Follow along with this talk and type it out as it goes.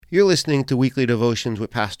You're listening to Weekly Devotions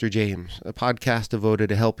with Pastor James, a podcast devoted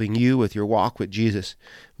to helping you with your walk with Jesus.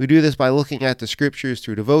 We do this by looking at the scriptures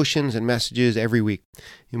through devotions and messages every week.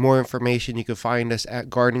 For more information, you can find us at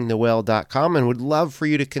guardingthewell.com, and would love for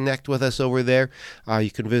you to connect with us over there.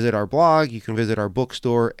 You can visit our blog, you can visit our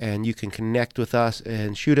bookstore, and you can connect with us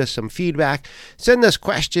and shoot us some feedback. Send us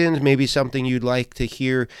questions, maybe something you'd like to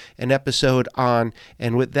hear an episode on.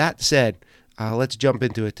 And with that said, let's jump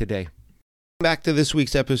into it today. Back to this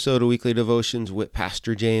week's episode of Weekly Devotions with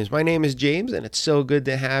Pastor James. My name is James, and it's so good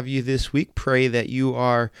to have you this week. Pray that you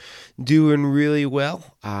are doing really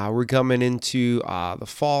well. We're coming into the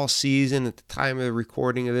fall season at the time of the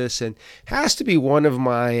recording of this, and has to be one of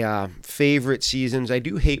my favorite seasons. I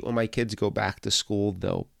do hate when my kids go back to school,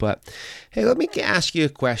 though. But hey, let me ask you a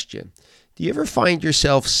question. Do you ever find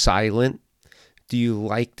yourself silent? Do you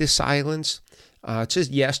like the silence? Just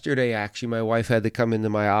yesterday, actually, my wife had to come into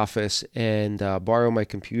my office and borrow my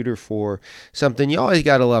computer for something. You always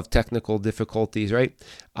got to love technical difficulties, right?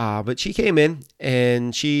 But she came in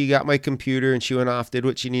and she got my computer and she went off, did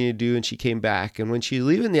what she needed to do, and she came back. And when she's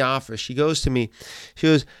leaving the office, she goes to me, she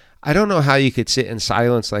goes, "I don't know how you could sit in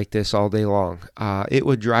silence like this all day long. It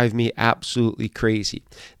would drive me absolutely crazy."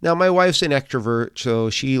 Now, my wife's an extrovert, so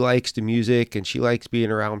she likes the music and she likes being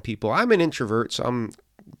around people. I'm an introvert, so I'm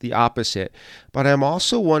the opposite, but I'm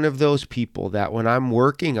also one of those people that when I'm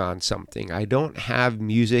working on something, I don't have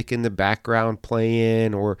music in the background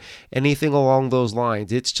playing or anything along those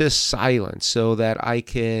lines. It's just silence so that I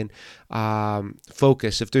can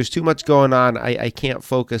focus. If there's too much going on, I can't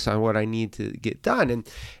focus on what I need to get done.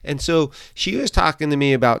 And so she was talking to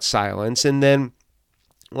me about silence, and then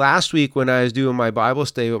last week when I was doing my Bible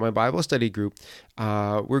study with my Bible study group,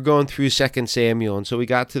 we're going through 2 Samuel. And so we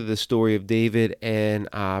got to the story of David and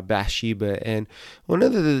Bathsheba. And one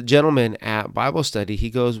of the gentlemen at Bible study, he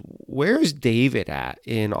goes, "Where's David at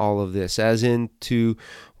in all of this?" As in to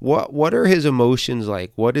what are his emotions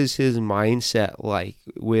like? What is his mindset like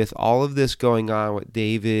with all of this going on with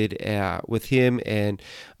David, with him and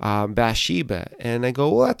Bathsheba? And I go,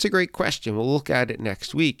 well, that's a great question. We'll look at it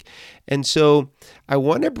next week. And so I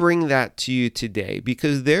want to bring that to you today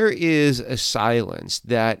because there is a silence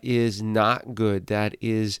that is not good, that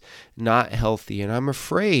is not healthy. And I'm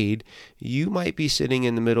afraid you might be sitting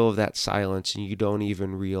in the middle of that silence and you don't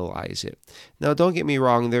even realize it. Now, don't get me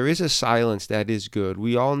wrong. There is a silence that is good.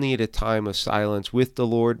 We all need a time of silence with the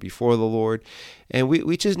Lord, before the Lord. And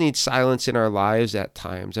we just need silence in our lives at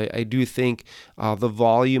times. I do think the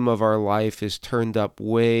volume of our life is turned up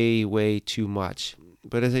way, way too much.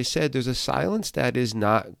 But as I said, there's a silence that is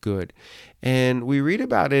not good. And we read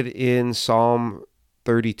about it in Psalm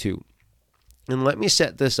 32. And let me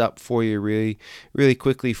set this up for you really, really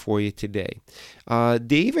quickly for you today.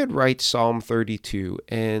 David writes Psalm 32,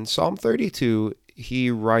 and Psalm 32,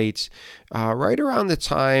 he writes right around the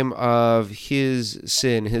time of his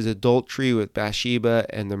sin, his adultery with Bathsheba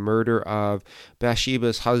and the murder of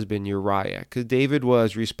Bathsheba's husband Uriah, because David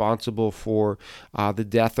was responsible for the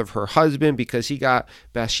death of her husband because he got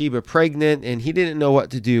Bathsheba pregnant and he didn't know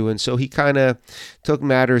what to do. And so he kind of took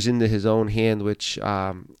matters into his own hand, which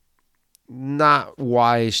not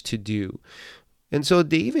wise to do. And so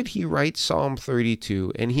David, he writes Psalm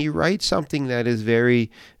 32, and he writes something that is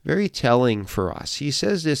very, very telling for us. He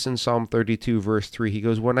says this in Psalm 32, verse 3. He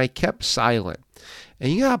goes, "When I kept silent."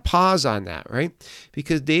 And you got to pause on that, right?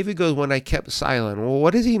 Because David goes, "When I kept silent." Well,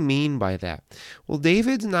 what does he mean by that? Well,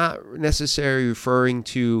 David's not necessarily referring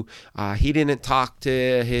to he didn't talk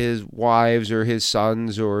to his wives or his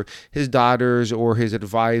sons or his daughters or his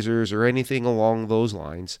advisors or anything along those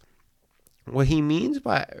lines. What he means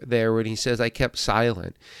by there when he says, "I kept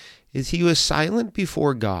silent," is he was silent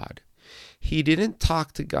before God. He didn't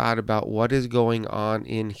talk to God about what is going on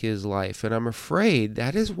in his life. And I'm afraid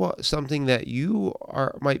that is something that you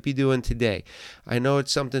might be doing today. I know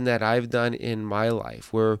it's something that I've done in my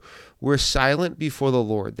life where we're silent before the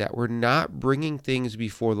Lord, that we're not bringing things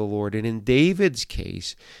before the Lord. And in David's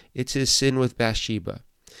case, it's his sin with Bathsheba.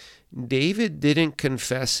 David didn't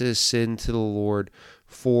confess his sin to the Lord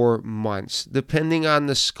for months. Depending on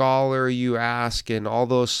the scholar you ask and all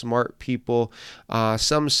those smart people,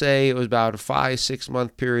 some say it was about a 5-6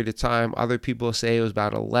 month period of time. Other people say it was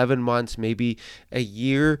about 11 months, maybe a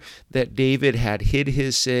year, that David had hid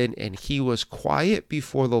his sin and he was quiet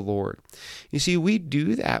before the Lord. You see, we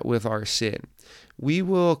do that with our sin. We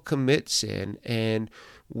will commit sin and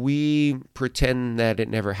we pretend that it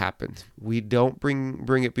never happened. We don't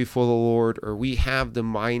bring it before the Lord, or we have the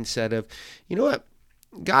mindset of, you know what?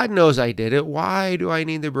 God knows I did it. Why do I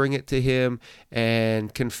need to bring it to him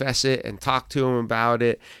and confess it and talk to him about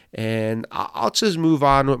it? And I'll just move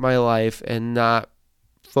on with my life and not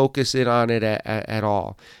focus in on it at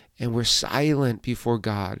all. And we're silent before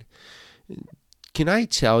God. Can I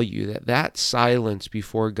tell you that silence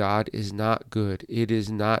before God is not good? It is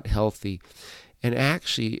not healthy. And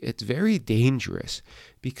actually, it's very dangerous,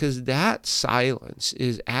 because that silence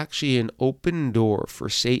is actually an open door for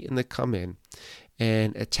Satan to come in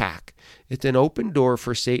and attack. It's an open door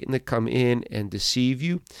for Satan to come in and deceive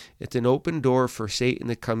you. It's an open door for Satan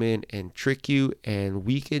to come in and trick you and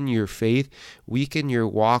weaken your faith, weaken your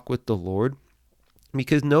walk with the Lord.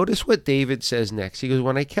 Because notice what David says next. He goes,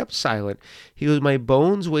 when I kept silent, he goes, my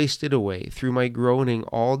bones wasted away through my groaning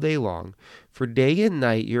all day long. For day and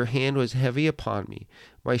night your hand was heavy upon me.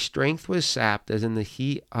 My strength was sapped as in the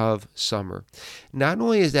heat of summer. Not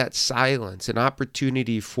only is that silence an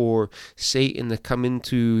opportunity for Satan to come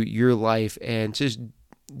into your life and just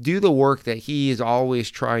do the work that he is always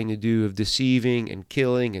trying to do of deceiving and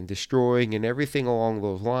killing and destroying and everything along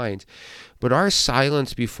those lines. But our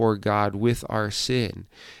silence before God with our sin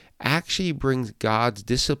actually brings God's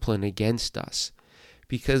discipline against us,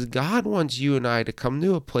 because God wants you and I to come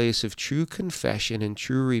to a place of true confession and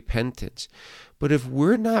true repentance. But if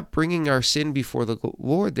we're not bringing our sin before the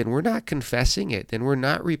Lord, then we're not confessing it, then we're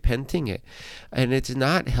not repenting it, and it's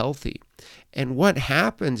not healthy. And what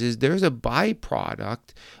happens is there's a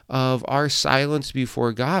byproduct of our silence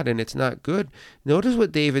before God, and it's not good. Notice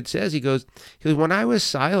what David says. He goes, when I was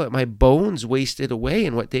silent, my bones wasted away.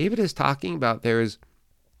 And what David is talking about there is,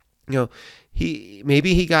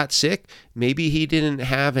 maybe he got sick, maybe he didn't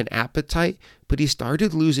have an appetite, but he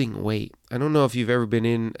started losing weight. I don't know if you've ever been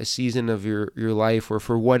in a season of your life where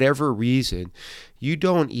for whatever reason you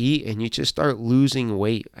don't eat and you just start losing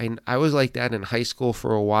weight. And I was like that in high school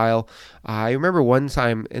for a while. I remember one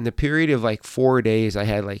time in the period of like 4 days, I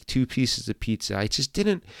had like 2 pieces of pizza. I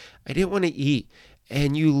didn't want to eat,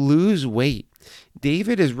 and you lose weight.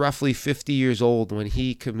 David is roughly 50 years old when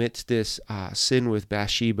he commits this sin with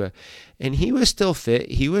Bathsheba, and he was still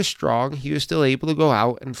fit, he was strong, he was still able to go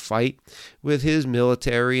out and fight with his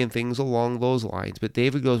military and things along those lines. But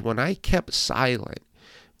David goes, when I kept silent,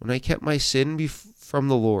 when I kept my sin from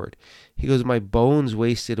the Lord, he goes, my bones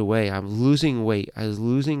wasted away. I'm losing weight. I was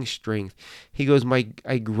losing strength. He goes,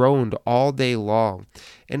 I groaned all day long.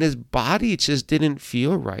 And his body just didn't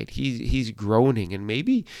feel right. He's groaning. And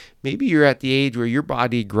maybe you're at the age where your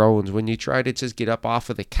body groans when you try to just get up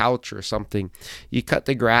off of the couch or something. You cut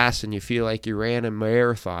the grass and you feel like you ran a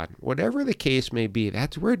marathon. Whatever the case may be,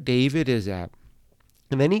 that's where David is at.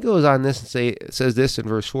 And then he goes on this and says this in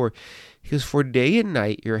verse 4. He goes, for day and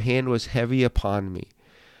night your hand was heavy upon me.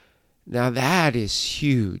 Now that is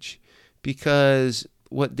huge, because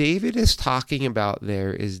what David is talking about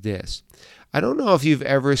there is this. I don't know if you've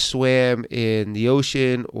ever swam in the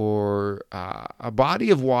ocean or a body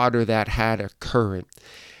of water that had a current.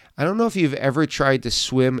 I don't know if you've ever tried to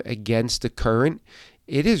swim against the current.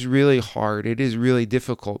 It is really hard. It is really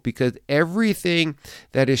difficult, because everything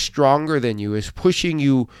that is stronger than you is pushing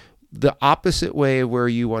you the opposite way of where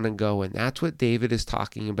you want to go. And that's what David is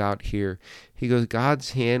talking about here. He goes,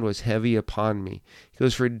 God's hand was heavy upon me. He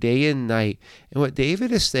goes, for day and night. And what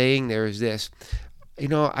David is saying there is this.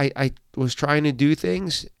 I was trying to do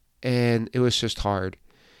things, and it was just hard.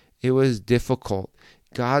 It was difficult.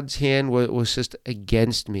 God's hand was just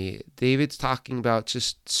against me. David's talking about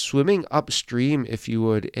just swimming upstream, if you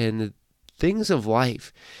would, and the things of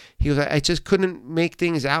life. He goes, I just couldn't make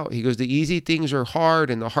things out. He goes, the easy things are hard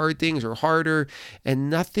and the hard things are harder, and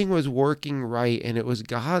nothing was working right, and it was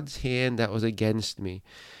God's hand that was against me.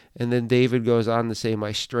 And then David goes on to say,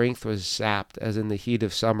 my strength was sapped as in the heat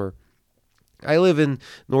of summer. I live in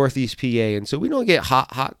Northeast PA, and so we don't get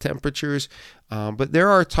hot temperatures, but there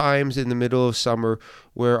are times in the middle of summer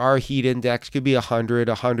where our heat index could be 100,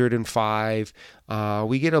 105.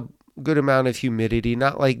 We get a good amount of humidity,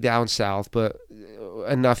 not like down south, but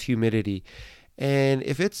enough humidity. And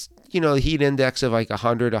if it's, the heat index of like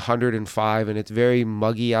 100, 105, and it's very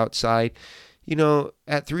muggy outside,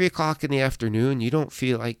 at 3 o'clock in the afternoon, you don't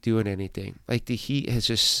feel like doing anything. Like the heat has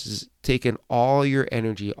just taken all your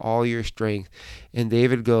energy, all your strength. And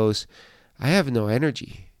David goes, I have no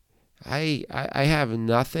energy. I have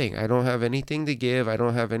nothing. I don't have anything to give. I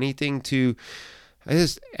don't have anything I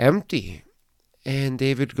just empty. And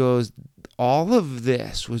David goes, all of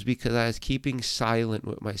this was because I was keeping silent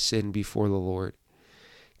with my sin before the Lord.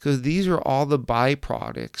 Because these are all the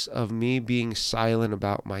byproducts of me being silent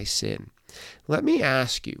about my sin. Let me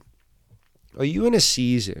ask you, are you in a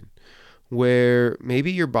season where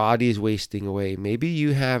maybe your body is wasting away? Maybe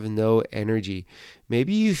you have no energy.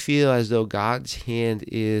 Maybe you feel as though God's hand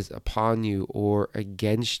is upon you or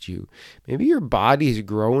against you. Maybe your body is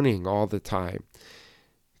groaning all the time.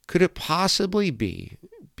 Could it possibly be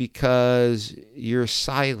because you're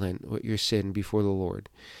silent with your sin before the Lord,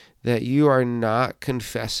 that you are not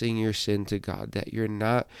confessing your sin to God, that you're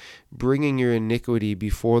not bringing your iniquity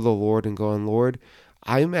before the Lord and going, Lord,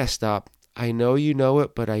 I messed up. I know you know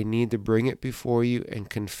it, but I need to bring it before you and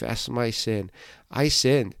confess my sin. I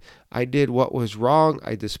sinned. I did what was wrong.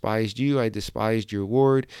 I despised you. I despised your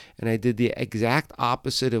word. And I did the exact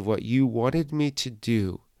opposite of what you wanted me to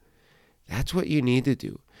do. That's what you need to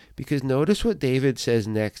do. Because notice what David says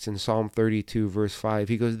next in Psalm 32, verse 5.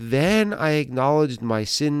 He goes, then I acknowledged my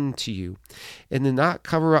sin to you and did not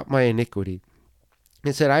cover up my iniquity.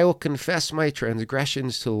 It said, I will confess my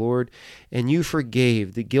transgressions to the Lord, and you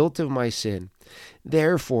forgave the guilt of my sin.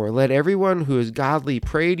 Therefore, let everyone who is godly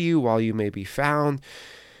pray to you while you may be found.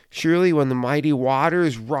 Surely when the mighty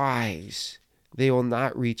waters rise, they will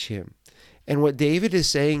not reach him. And what David is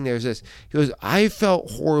saying there is this. He goes, I felt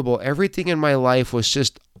horrible. Everything in my life was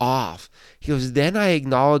just off. He goes, then I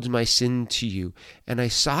acknowledged my sin to you, and I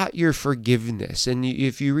sought your forgiveness. And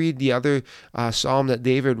if you read the other psalm that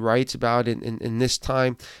David writes about in this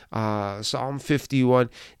time, Psalm 51,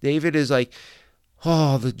 David is like,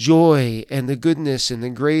 oh, the joy and the goodness and the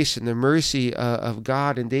grace and the mercy of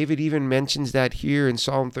God. And David even mentions that here in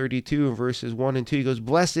Psalm 32 in verses 1 and 2. He goes,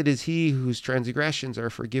 blessed is he whose transgressions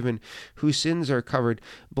are forgiven, whose sins are covered.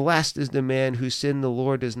 Blessed is the man whose sin the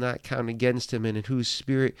Lord does not count against him, and in whose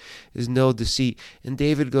spirit is no deceit. And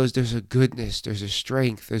David goes, there's a goodness, there's a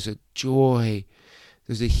strength, there's a joy,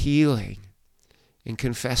 there's a healing in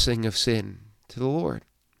confessing of sin to the Lord.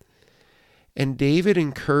 And David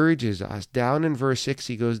encourages us. Down in verse 6,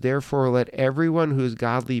 he goes, therefore let everyone who is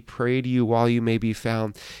godly pray to you while you may be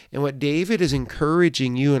found. And what David is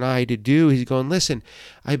encouraging you and I to do, he's going, listen,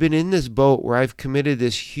 I've been in this boat where I've committed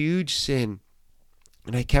this huge sin,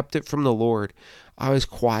 and I kept it from the Lord. I was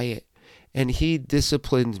quiet, and he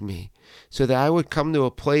disciplined me so that I would come to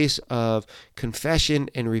a place of confession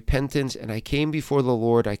and repentance. And I came before the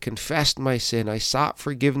Lord. I confessed my sin. I sought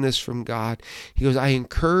forgiveness from God. He goes, I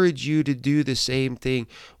encourage you to do the same thing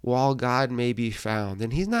while God may be found.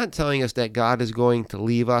 And he's not telling us that God is going to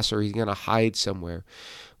leave us or he's going to hide somewhere.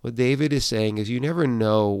 What David is saying is you never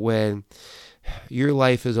know when your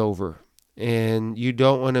life is over. And you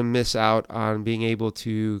don't want to miss out on being able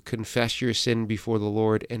to confess your sin before the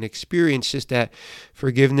Lord and experience just that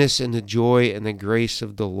forgiveness and the joy and the grace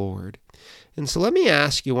of the Lord. And so let me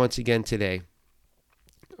ask you once again today,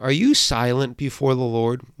 are you silent before the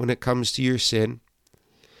Lord when it comes to your sin?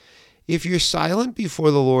 If you're silent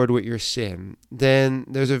before the Lord with your sin, then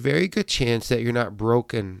there's a very good chance that you're not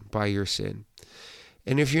broken by your sin.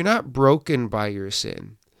 And if you're not broken by your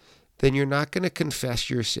sin, then you're not going to confess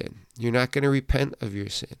your sin. You're not going to repent of your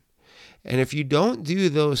sin. And if you don't do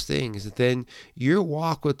those things, then your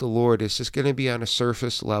walk with the Lord is just going to be on a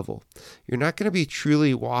surface level. You're not going to be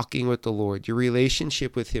truly walking with the Lord. Your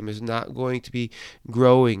relationship with him is not going to be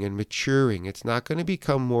growing and maturing. It's not going to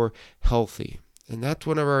become more healthy. And that's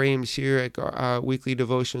one of our aims here at Weekly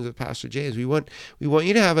Devotions with Pastor James. We want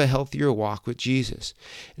you to have a healthier walk with Jesus.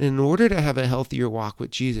 And in order to have a healthier walk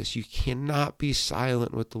with Jesus, you cannot be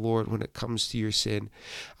silent with the Lord when it comes to your sin.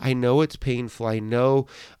 I know it's painful. I know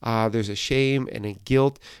there's a shame and a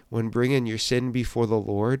guilt when bringing your sin before the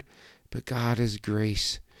Lord. But God is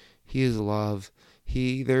grace. He is love.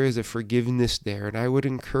 There is a forgiveness there. And I would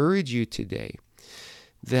encourage you today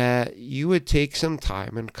that you would take some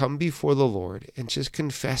time and come before the Lord and just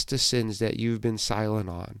confess the sins that you've been silent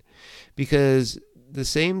on. Because the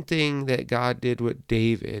same thing that God did with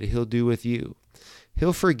David, he'll do with you.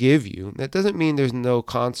 He'll forgive you. That doesn't mean there's no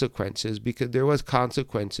consequences, because there was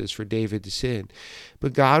consequences for David to sin.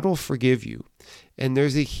 But God will forgive you. And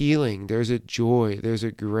there's a healing, there's a joy, there's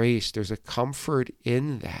a grace, there's a comfort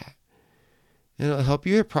in that. And it'll help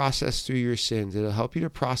you to process through your sins. It'll help you to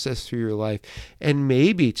process through your life. And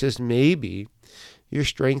maybe, just maybe, your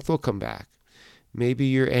strength will come back. Maybe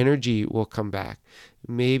your energy will come back.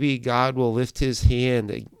 Maybe God will lift his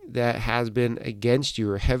hand that has been against you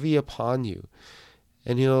or heavy upon you,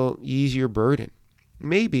 and he'll ease your burden.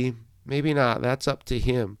 Maybe, maybe not. That's up to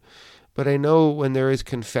him. But I know when there is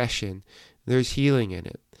confession, there's healing in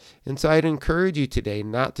it. And so I'd encourage you today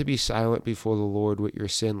not to be silent before the Lord with your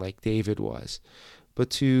sin like David was, but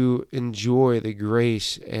to enjoy the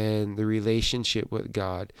grace and the relationship with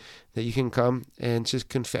God, that you can come and just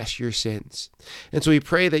confess your sins. And so we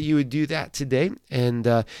pray that you would do that today. And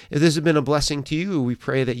if this has been a blessing to you, we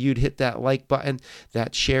pray that you'd hit that like button,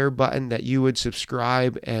 that share button, that you would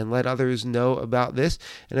subscribe and let others know about this.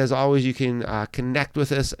 And as always, you can connect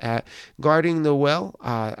with us at guardingthewell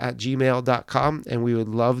at gmail.com. And we would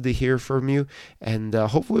love to hear from you. And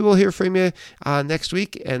hopefully we'll hear from you next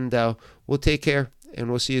week. And we'll take care and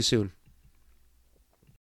we'll see you soon.